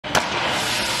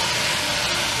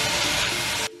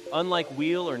Unlike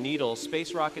wheel or needle,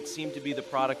 space rockets seem to be the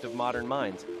product of modern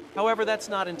minds. However, that's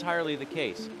not entirely the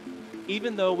case.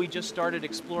 Even though we just started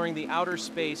exploring the outer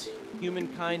space,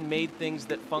 humankind made things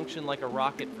that function like a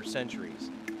rocket for centuries.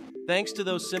 Thanks to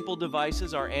those simple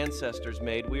devices our ancestors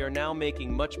made, we are now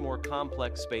making much more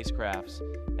complex spacecrafts,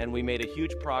 and we made a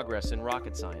huge progress in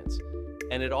rocket science.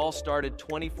 And it all started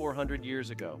 2,400 years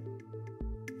ago.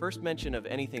 First mention of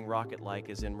anything rocket-like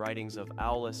is in writings of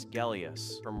Aulus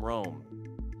Gellius from Rome.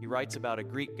 He writes about a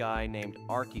Greek guy named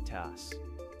Archytas.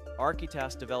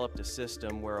 Archytas developed a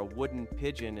system where a wooden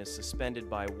pigeon is suspended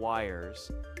by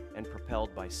wires and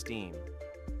propelled by steam.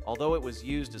 Although it was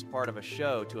used as part of a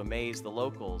show to amaze the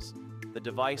locals, the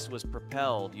device was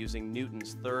propelled using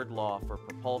Newton's third law for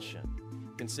propulsion.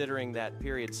 Considering that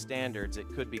period standards, it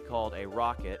could be called a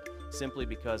rocket simply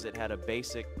because it had a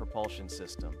basic propulsion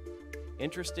system.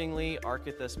 Interestingly,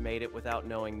 Archytas made it without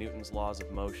knowing Newton's laws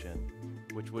of motion,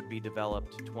 which would be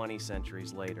developed 20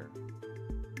 centuries later.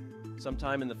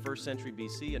 Sometime in the 1st century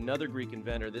BC, another Greek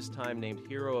inventor, this time named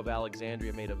Hero of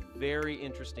Alexandria, made a very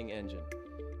interesting engine.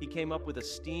 He came up with a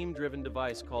steam-driven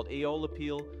device called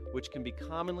aeolipile, which can be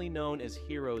commonly known as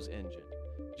Hero's engine.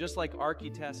 Just like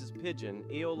Archytas's pigeon,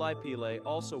 aeolipile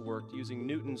also worked using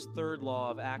Newton's third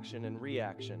law of action and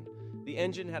reaction. The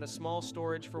engine had a small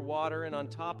storage for water, and on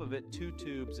top of it, 2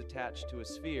 tubes attached to a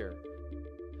sphere.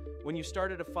 When you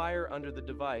started a fire under the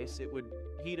device, it would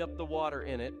heat up the water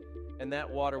in it, and that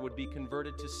water would be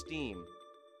converted to steam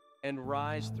and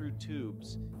rise through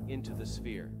tubes into the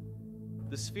sphere.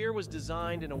 The sphere was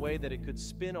designed in a way that it could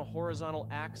spin a horizontal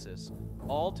axis,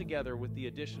 all together with the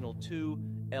additional 2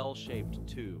 L-shaped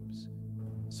tubes.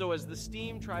 So as the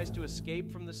steam tries to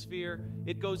escape from the sphere,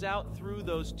 it goes out through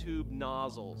those tube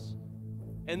nozzles.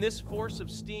 And this force of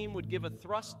steam would give a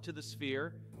thrust to the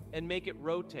sphere and make it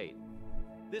rotate.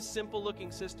 This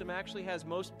simple-looking system actually has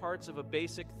most parts of a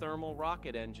basic thermal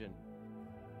rocket engine.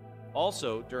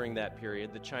 Also, during that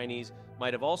period, the Chinese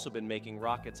might have also been making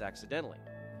rockets accidentally.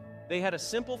 They had a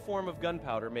simple form of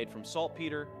gunpowder made from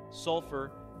saltpeter,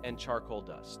 sulfur, and charcoal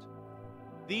dust.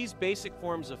 These basic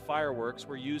forms of fireworks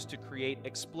were used to create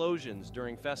explosions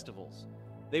during festivals.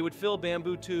 They would fill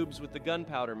bamboo tubes with the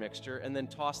gunpowder mixture and then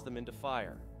toss them into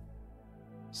fire.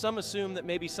 Some assume that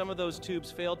maybe some of those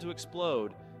tubes failed to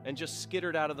explode and just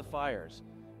skittered out of the fires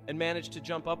and managed to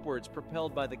jump upwards,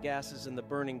 propelled by the gases in the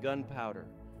burning gunpowder.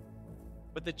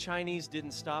 But the Chinese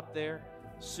didn't stop there.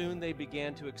 Soon they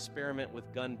began to experiment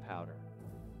with gunpowder.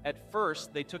 At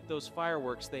first, they took those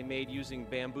fireworks they made using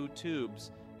bamboo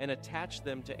tubes and attached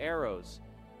them to arrows.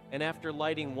 And after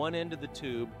lighting one end of the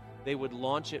tube, they would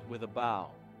launch it with a bow.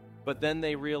 But then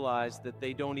they realized that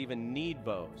they don't even need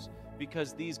bows,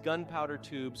 because these gunpowder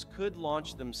tubes could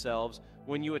launch themselves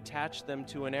when you attach them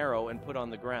to an arrow and put on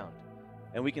the ground.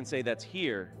 And we can say that's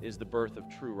here is the birth of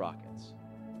true rockets.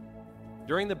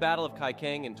 During the Battle of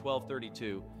Kai-Keng in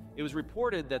 1232, it was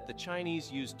reported that the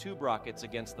Chinese used tube rockets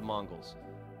against the Mongols.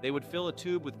 They would fill a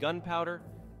tube with gunpowder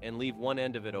and leave one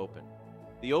end of it open.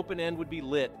 The open end would be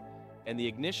lit, and the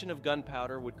ignition of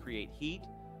gunpowder would create heat,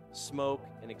 smoke,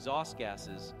 and exhaust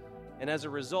gases, and as a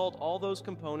result, all those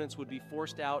components would be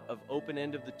forced out of open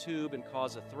end of the tube and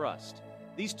cause a thrust.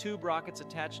 These tube rockets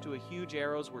attached to huge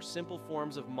arrows were simple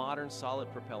forms of modern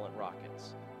solid propellant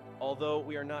rockets. Although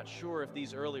we are not sure if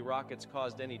these early rockets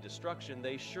caused any destruction,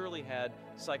 they surely had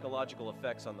psychological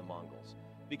effects on the Mongols.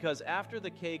 Because after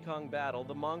the Kai-Keng battle,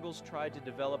 the Mongols tried to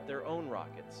develop their own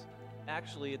rockets.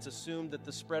 Actually, it's assumed that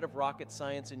the spread of rocket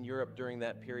science in Europe during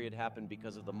that period happened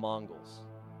because of the Mongols.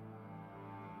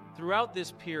 Throughout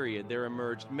this period, there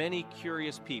emerged many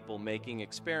curious people making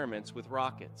experiments with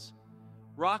rockets.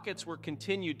 Rockets were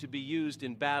continued to be used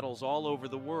in battles all over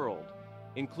the world,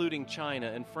 including China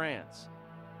and France.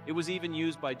 It was even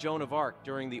used by Joan of Arc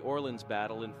during the Orleans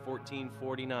battle in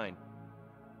 1449.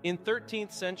 In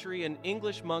 13th century, an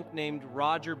English monk named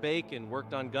Roger Bacon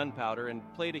worked on gunpowder and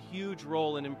played a huge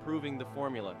role in improving the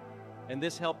formula, and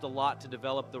this helped a lot to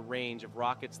develop the range of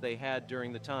rockets they had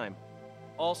during the time.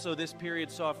 Also, this period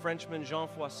saw Frenchman Jean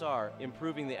Froissart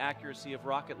improving the accuracy of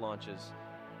rocket launches.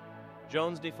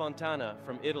 Jones de Fontana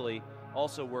from Italy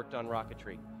also worked on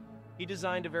rocketry. He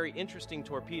designed a very interesting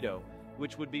torpedo,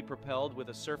 which would be propelled with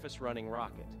a surface-running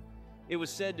rocket. It was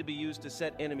said to be used to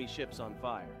set enemy ships on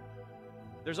fire.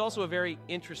 There's also a very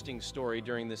interesting story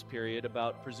during this period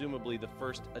about presumably the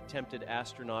first attempted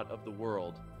astronaut of the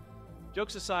world.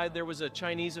 Jokes aside, there was a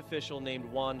Chinese official named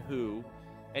Wan-Hu,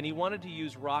 and he wanted to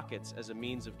use rockets as a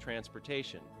means of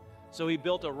transportation. So he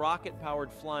built a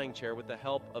rocket-powered flying chair with the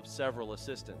help of several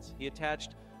assistants. He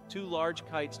attached 2 large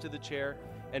kites to the chair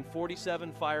and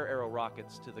 47 fire arrow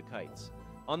rockets to the kites.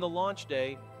 On the launch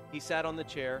day, He sat on the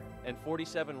chair, and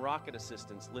 47 rocket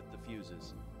assistants lit the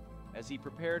fuses. As he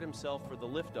prepared himself for the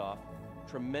liftoff,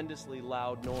 tremendously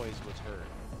loud noise was heard.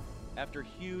 After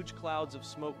huge clouds of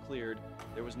smoke cleared,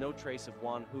 there was no trace of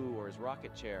Wan-Hu or his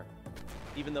rocket chair,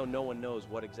 even though no one knows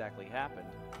what exactly happened.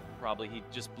 Probably he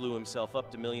just blew himself up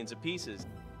to millions of pieces.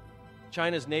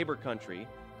 China's neighbor country,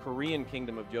 Korean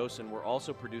Kingdom of Joseon, were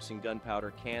also producing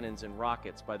gunpowder, cannons, and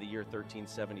rockets by the year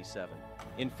 1377.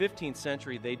 In 15th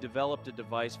century, they developed a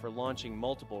device for launching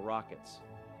multiple rockets.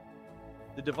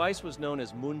 The device was known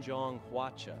as Munjong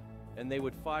Hwacha, and they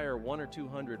would fire 100 or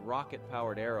 200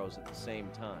 rocket-powered arrows at the same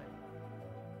time.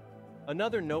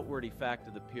 Another noteworthy fact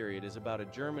of the period is about a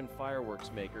German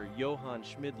fireworks maker, Johann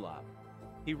Schmidlapp.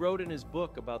 He wrote in his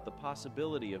book about the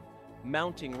possibility of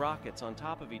mounting rockets on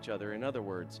top of each other, in other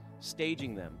words,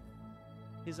 staging them.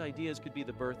 His ideas could be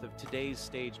the birth of today's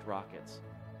staged rockets.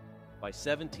 By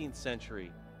 17th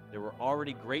century, there were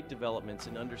already great developments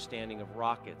in understanding of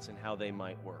rockets and how they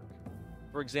might work.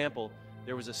 For example,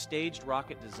 there was a staged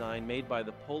rocket design made by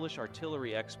the Polish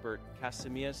artillery expert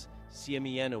Kazimierz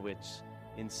Siemienowicz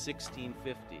in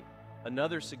 1650.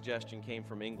 Another suggestion came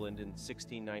from England in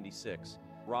 1696.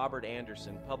 Robert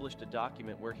Anderson published a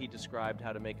document where he described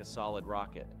how to make a solid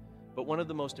rocket. But one of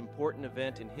the most important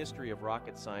events in history of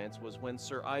rocket science was when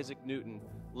Sir Isaac Newton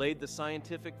laid the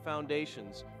scientific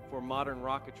foundations for modern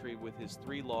rocketry with his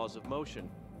 3 laws of motion.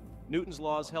 Newton's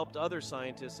laws helped other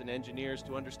scientists and engineers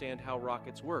to understand how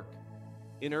rockets work.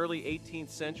 In early 18th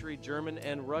century, German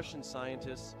and Russian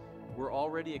scientists were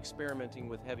already experimenting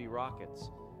with heavy rockets.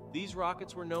 These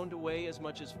rockets were known to weigh as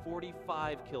much as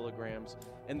 45 kilograms,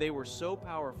 and they were so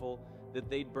powerful that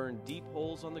they'd burn deep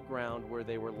holes on the ground where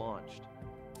they were launched.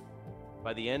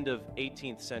 By the end of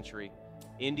 18th century,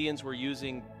 Indians were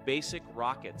using basic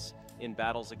rockets in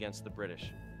battles against the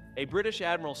British. A British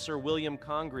admiral, Sir William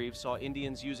Congreve, saw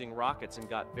Indians using rockets and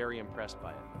got very impressed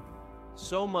by it.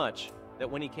 So much that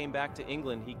when he came back to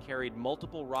England, he carried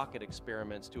multiple rocket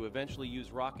experiments to eventually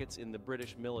use rockets in the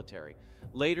British military.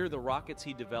 Later, the rockets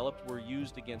he developed were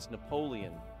used against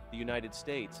Napoleon, the United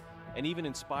States, and even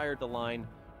inspired the line,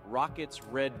 "Rockets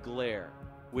Red Glare,"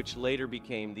 which later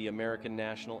became the American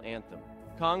national anthem.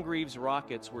 Congreve's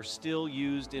rockets were still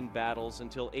used in battles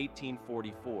until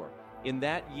 1844. In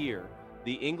that year,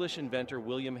 the English inventor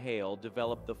William Hale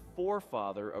developed the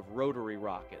forefather of rotary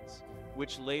rockets,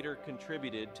 which later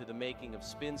contributed to the making of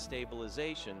spin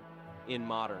stabilization in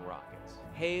modern rockets.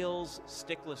 Hale's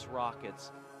stickless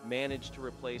rockets managed to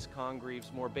replace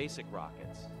Congreve's more basic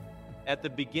rockets. At the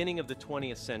beginning of the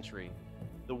 20th century,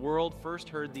 the world first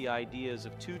heard the ideas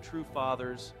of 2 true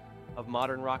fathers of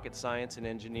modern rocket science and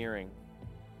engineering.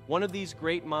 One of these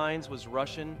great minds was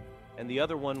Russian, and the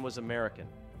other one was American.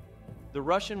 The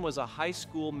Russian was a high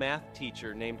school math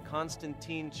teacher named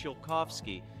Konstantin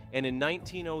Tsiolkovsky, and in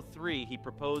 1903 he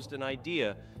proposed an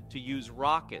idea to use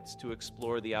rockets to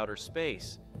explore the outer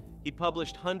space. He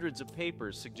published hundreds of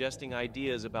papers suggesting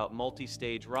ideas about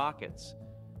multi-stage rockets.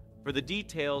 For the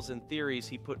details and theories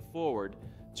he put forward,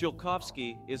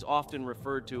 Tsiolkovsky is often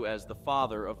referred to as the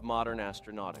father of modern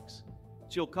astronautics.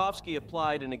 Tsiolkovsky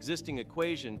applied an existing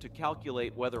equation to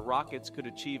calculate whether rockets could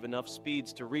achieve enough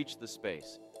speeds to reach the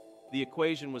space. The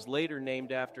equation was later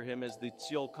named after him as the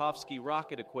Tsiolkovsky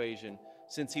rocket equation,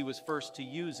 since he was first to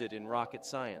use it in rocket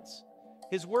science.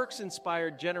 His works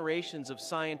inspired generations of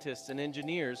scientists and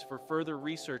engineers for further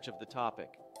research of the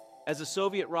topic. As a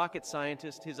Soviet rocket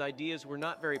scientist, his ideas were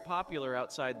not very popular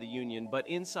outside the Union, but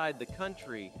inside the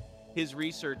country, his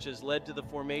research has led to the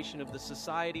formation of the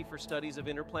Society for Studies of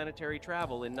Interplanetary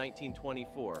Travel in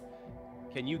 1924.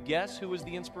 Can you guess who was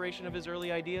the inspiration of his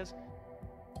early ideas?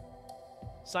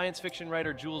 Science fiction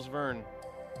writer Jules Verne.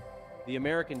 The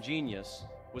American genius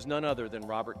was none other than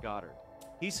Robert Goddard.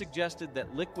 He suggested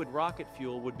that liquid rocket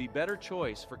fuel would be a better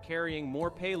choice for carrying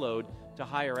more payload to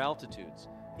higher altitudes.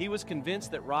 He was convinced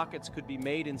that rockets could be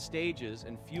made in stages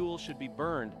and fuel should be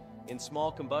burned in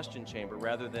small combustion chamber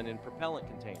rather than in propellant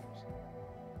containers.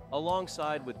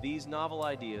 Alongside with these novel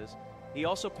ideas, he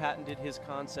also patented his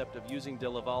concept of using de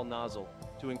Laval nozzle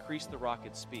to increase the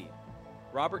rocket's speed.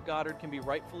 Robert Goddard can be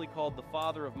rightfully called the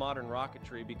father of modern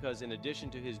rocketry because in addition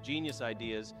to his genius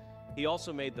ideas, he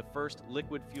also made the first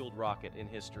liquid-fueled rocket in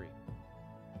history.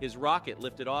 His rocket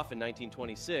lifted off in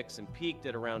 1926 and peaked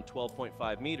at around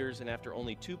 12.5 meters, and after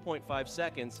only 2.5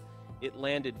 seconds, it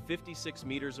landed 56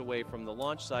 meters away from the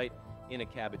launch site in a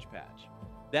cabbage patch.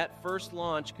 That first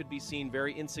launch could be seen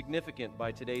very insignificant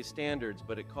by today's standards,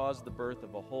 but it caused the birth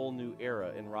of a whole new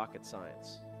era in rocket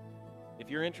science. If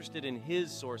you're interested in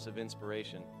his source of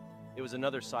inspiration, it was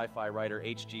another sci-fi writer,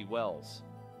 H.G. Wells.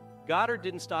 Goddard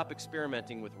didn't stop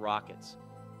experimenting with rockets.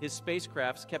 His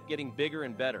spacecrafts kept getting bigger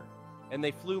and better, and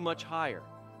they flew much higher.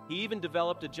 He even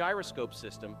developed a gyroscope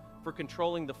system for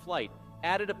controlling the flight,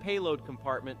 added a payload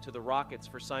compartment to the rockets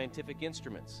for scientific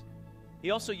instruments. He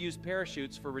also used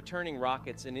parachutes for returning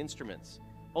rockets and instruments.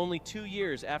 Only 2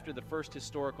 years after the first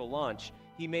historical launch,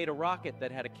 he made a rocket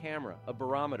that had a camera, a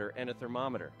barometer, and a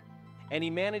thermometer. And he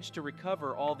managed to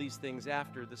recover all these things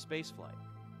after the spaceflight.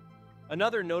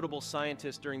 Another notable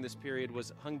scientist during this period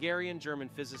was Hungarian-German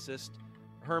physicist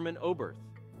Hermann Oberth.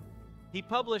 He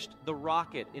published The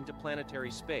Rocket into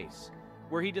Planetary Space,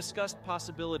 where he discussed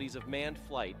possibilities of manned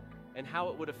flight and how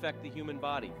it would affect the human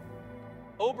body.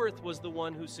 Oberth was the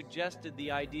one who suggested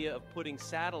the idea of putting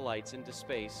satellites into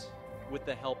space with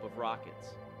the help of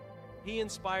rockets. He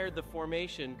inspired the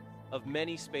formation of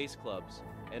many space clubs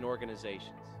and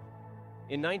organizations.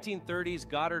 In 1930s,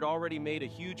 Goddard already made a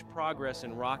huge progress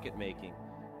in rocket making.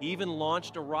 He even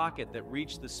launched a rocket that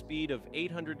reached the speed of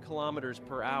 800 kilometers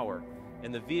per hour,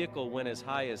 and the vehicle went as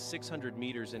high as 600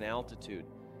 meters in altitude.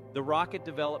 The rocket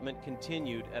development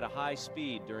continued at a high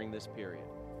speed during this period.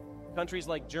 Countries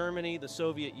like Germany, the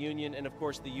Soviet Union, and of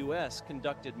course the US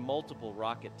conducted multiple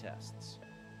rocket tests.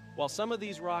 While some of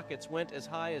these rockets went as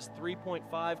high as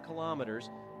 3.5 kilometers,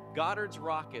 Goddard's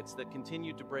rockets that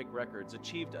continued to break records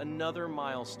achieved another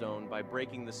milestone by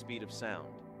breaking the speed of sound.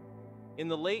 In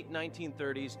the late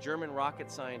 1930s, German rocket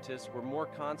scientists were more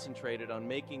concentrated on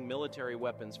making military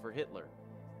weapons for Hitler.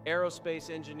 Aerospace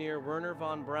engineer Wernher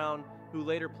von Braun, who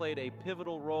later played a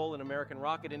pivotal role in American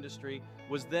rocket industry,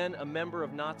 was then a member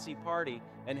of Nazi Party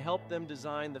and helped them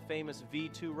design the famous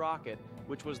V-2 rocket,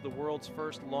 which was the world's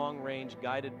first long-range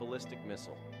guided ballistic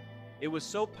missile. It was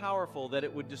so powerful that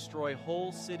it would destroy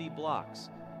whole city blocks.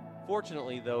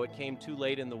 Fortunately, though, it came too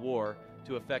late in the war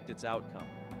to affect its outcome.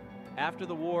 After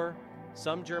the war,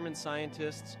 some German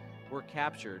scientists were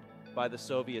captured by the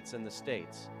Soviets and the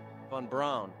States. Von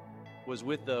Braun was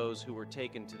with those who were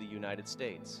taken to the United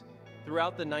States.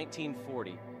 Throughout the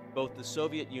 1940s, both the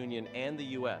Soviet Union and the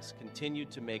US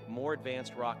continued to make more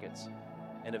advanced rockets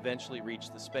and eventually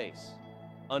reached the space.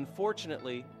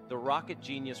 Unfortunately, the rocket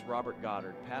genius Robert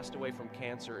Goddard passed away from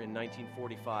cancer in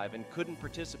 1945 and couldn't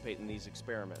participate in these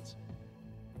experiments.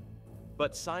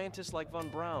 But scientists like von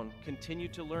Braun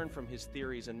continued to learn from his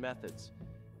theories and methods.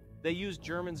 They used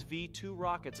Germany's V-2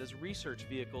 rockets as research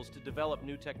vehicles to develop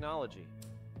new technology.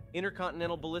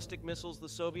 Intercontinental ballistic missiles the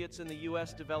Soviets and the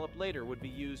US developed later would be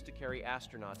used to carry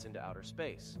astronauts into outer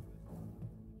space.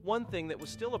 One thing that was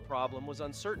still a problem was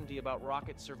uncertainty about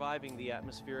rockets surviving the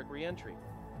atmospheric re-entry.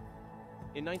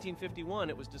 In 1951,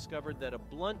 it was discovered that a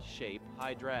blunt shape,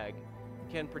 high drag,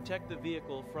 can protect the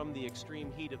vehicle from the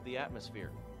extreme heat of the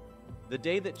atmosphere. The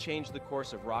day that changed the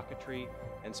course of rocketry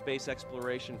and space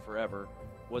exploration forever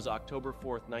was October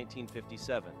 4th,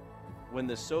 1957, when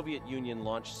the Soviet Union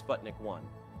launched Sputnik 1.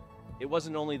 It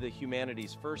wasn't only the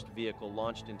humanity's first vehicle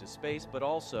launched into space, but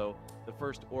also the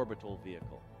first orbital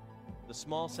vehicle. The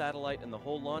small satellite and the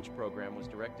whole launch program was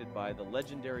directed by the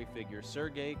legendary figure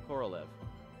Sergei Korolev,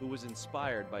 who was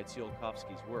inspired by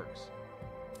Tsiolkovsky's works.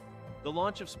 The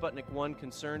launch of Sputnik 1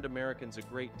 concerned Americans a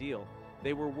great deal.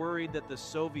 They were worried that the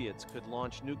Soviets could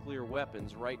launch nuclear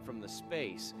weapons right from the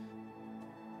space.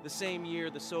 The same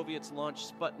year, the Soviets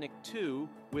launched Sputnik 2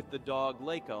 with the dog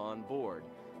Laika on board.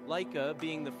 Laika,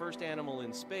 being the first animal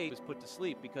in space, was put to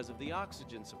sleep because of the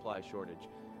oxygen supply shortage.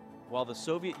 While the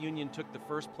Soviet Union took the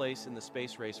first place in the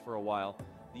space race for a while,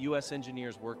 the US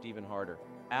engineers worked even harder.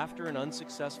 After an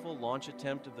unsuccessful launch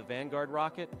attempt of the Vanguard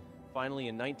rocket, finally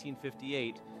in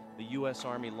 1958, the US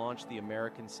Army launched the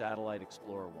American Satellite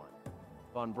Explorer 1.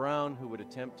 Von Braun, who would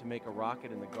attempt to make a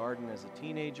rocket in the garden as a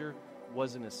teenager,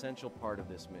 was an essential part of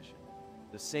this mission.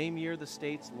 The same year, the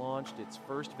States launched its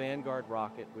first Vanguard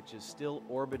rocket, which is still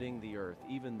orbiting the Earth,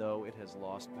 even though it has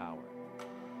lost power.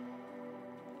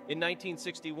 In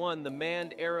 1961, the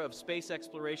manned era of space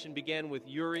exploration began with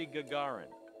Yuri Gagarin.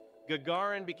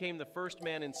 Gagarin became the first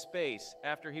man in space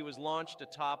after he was launched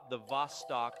atop the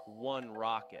Vostok 1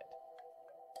 rocket.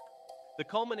 The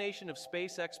culmination of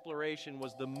space exploration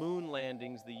was the moon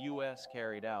landings the U.S.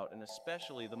 carried out, and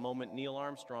especially the moment Neil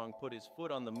Armstrong put his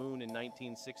foot on the moon in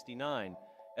 1969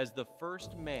 as the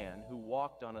first man who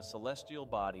walked on a celestial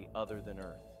body other than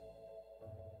Earth.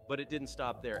 But it didn't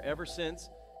stop there. Ever since,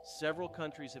 several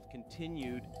countries have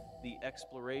continued the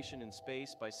exploration in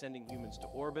space by sending humans to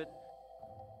orbit,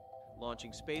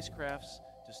 launching spacecrafts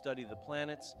to study the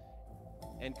planets,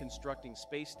 and constructing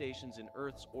space stations in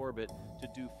Earth's orbit to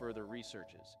do further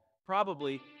researches.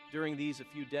 Probably during these a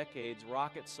few decades,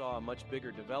 rockets saw a much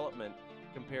bigger development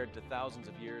compared to thousands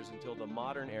of years until the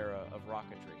modern era of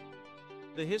rocketry.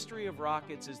 The history of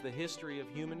rockets is the history of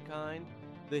humankind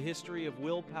the history of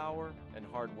willpower and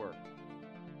hard work.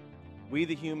 We,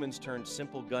 the humans, turned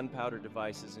simple gunpowder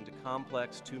devices into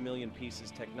complex 2 million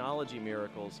pieces technology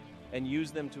miracles and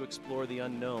used them to explore the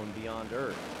unknown beyond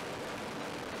Earth.